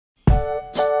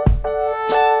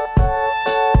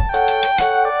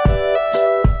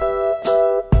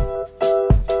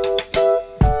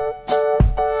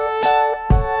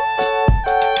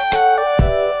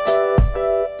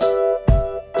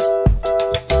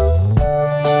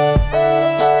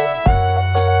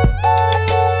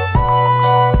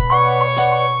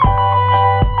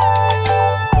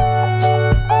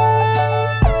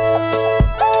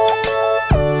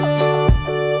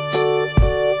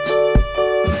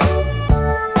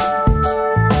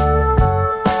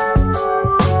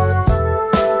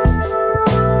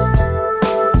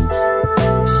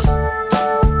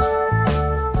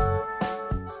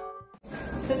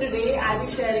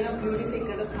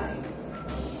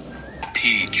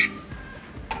Peach.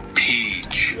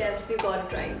 Peach. Yes, you got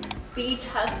it right. Peach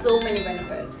has so many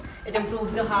benefits. It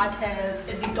improves your heart health,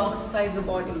 it detoxifies the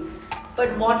body.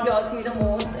 But what lures me the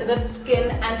most is its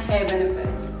skin and hair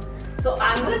benefits. So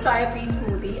I'm going to try a peach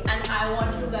smoothie and I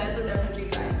want you guys to definitely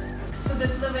try it. So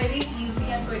this is a very easy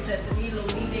and quick recipe. It'll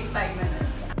only take 5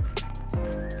 minutes.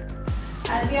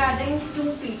 I'll be adding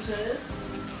 2 peaches,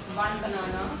 1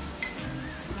 banana,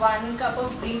 1 cup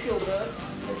of Greek yogurt,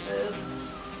 which is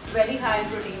very high in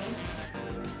protein.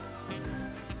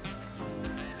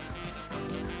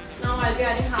 Now I'll be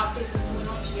adding half teaspoon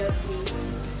of chia seeds.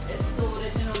 It's so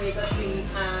rich in omega-3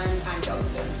 and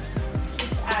antioxidants.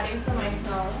 Just adding some ice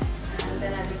now and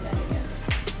then I'll be blending it.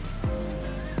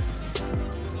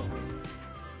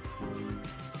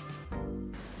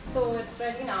 So it's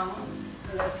ready now.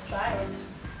 Let's try it.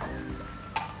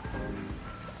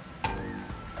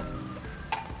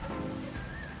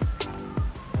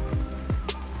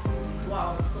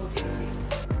 Wow, so tasty.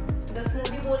 The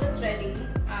smoothie bowl is ready.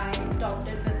 I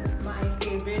topped it with my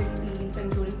favorite seeds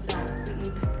including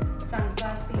flaxseed,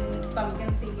 sunflower seed,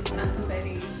 pumpkin seeds and some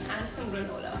berries and some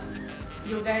granola.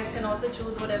 You guys can also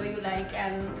choose whatever you like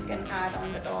and can add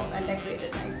on the top and decorate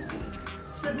it nicely.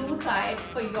 So do try it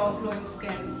for your glowing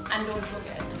skin and don't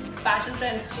forget, fashion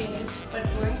trends change but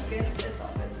glowing skin is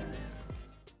always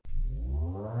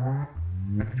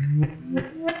in.